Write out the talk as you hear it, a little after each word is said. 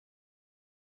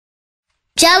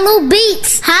Jello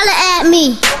Beats, holla at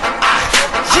me.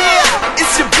 Yeah,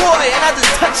 it's your boy, and I just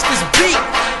touched this beat.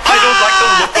 I don't like the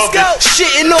look of Let's go.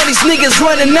 Shitting on these niggas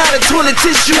running out of toilet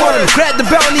tissue on them. Grab the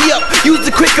bounty up, use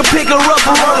the quicker picker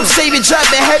rubber on them. Save it,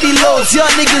 dropping heavy loads. Y'all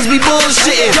niggas be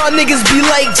bullshitting. Y'all niggas be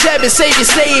like jabbing, save it,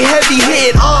 stay heavy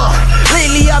hit.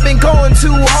 Lately I've been going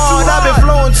too hard, I've been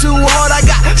flowing too hard. I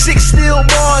got 6 steel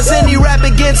bars, any rap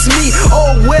against me,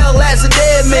 oh well, as a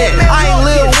dead man. I ain't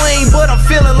Lil Wayne, but I'm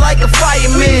feeling like a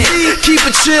fireman. Keep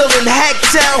it chillin', hack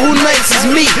town, who nice is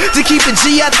me? To keep it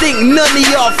G, I think none of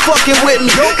y'all fucking with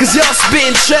me, cause y'all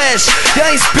spittin' trash, y'all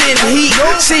ain't spittin' heat.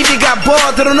 See if you got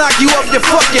bars that'll knock you off your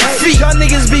fucking feet. Y'all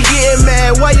niggas be getting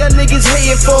mad, why y'all niggas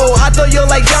hating for? I thought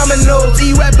y'all like dominoes,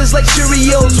 E-rappers like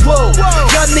Cheerios, whoa.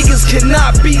 Y'all niggas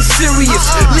cannot be serious,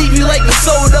 leave you like a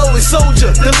Sodo and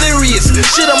Soldier, delirious.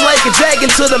 Shit, I'm like a dragon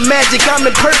to the magic, I'm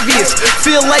impervious.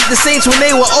 Feel like the Saints when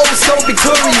they were oh so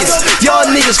victorious. Y'all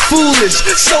niggas foolish,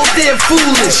 so damn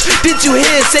foolish. Did you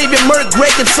hear saving Merc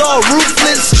records all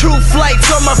ruthless? True flights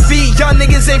on my feet, y'all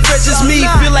niggas ain't fresh as me.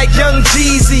 Feel like Young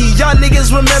Jeezy, y'all niggas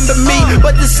remember me,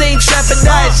 but this ain't trap or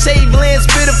die. Shave land,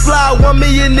 spit a fly, 1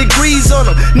 million degrees on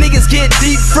them. Niggas get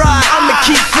deep fried. I'ma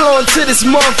keep flowing to this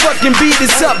motherfucking beat.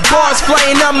 It's up, bars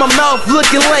flying out my mouth,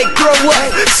 looking like throw up.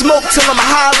 Smoke till I'm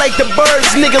high like the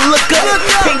birds, nigga look up.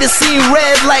 Paint the scene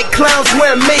red like clowns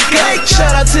wear makeup.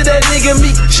 Shout out to that nigga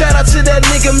Meek, shout out to that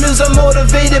nigga milz. I'm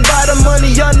motivated by the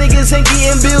money, y'all niggas ain't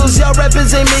getting bills. Y'all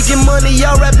rappers ain't making money,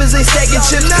 y'all rappers ain't stacking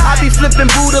chips. I be flipping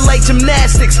Buddha like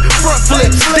gymnastics, front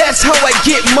flips. That's how I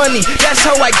get money, that's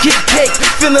how I get cake.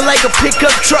 Feeling like a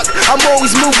pickup truck, I'm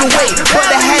always moving weight, but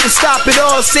I had to stop it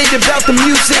all, saved about the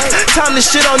music. Time to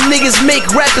shit on niggas, make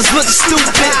rappers look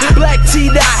stupid. Black tee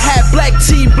that I had, black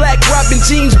tee, black Robin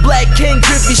jeans, black Ken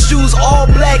Griffey shoes, all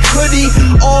black hoodie,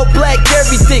 all black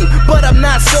everything. But I'm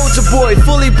not Soldier Boy,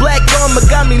 fully black armor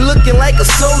got me looking like a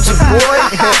soldier boy.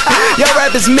 Y'all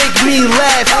rappers make me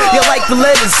laugh, y'all like the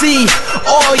letter Z,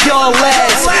 all y'all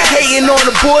laughs. Hating on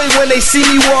the boy when they see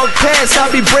me walk past,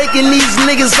 I be breaking these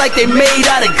niggas like they made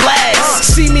out of glass.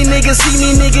 See me nigga,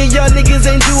 y'all niggas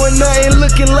ain't doing nothing,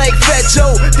 looking like Fat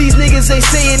Joe. These niggas ain't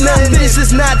saying nothing, this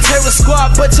is not Terror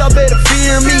Squad, but y'all better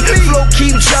fear me. Flow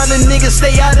keep trying, niggas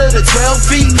stay out of the 12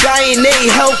 feet. Dying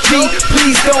ain't healthy,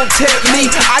 please don't tempt me.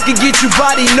 I can get you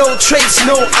body, no trace,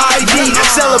 no ID.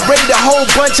 Celebrate a whole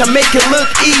bunch, I make it look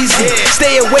easy.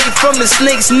 Stay away from the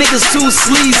snakes, niggas too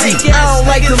sleazy. I don't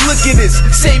like the look of this,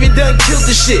 Savior done killed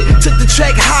the shit, took the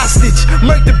track hostage,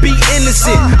 Merc the beat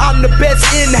innocent. I'm the best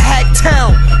in hack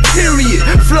town, period.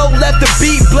 Flow left the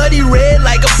beat bloody red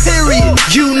like a period.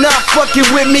 You not fucking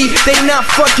with me, they not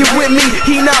fucking with me.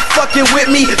 He not fucking with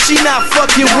me, she not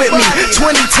fucking with me.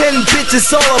 2010 bitch,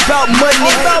 it's all about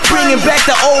money. Bringing back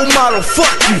the old model,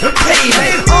 fuck you, pay me.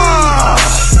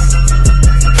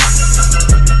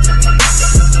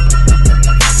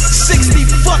 60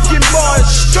 fucking bars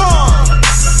strong.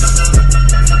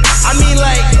 I mean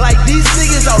like these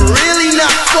niggas are really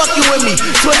not fucking with me.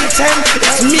 2010,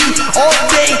 it's me all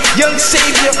day, young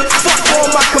savior. Fuck all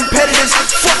my competitors,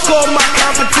 fuck all my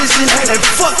competition, and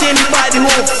fuck anybody who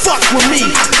won't fuck with me.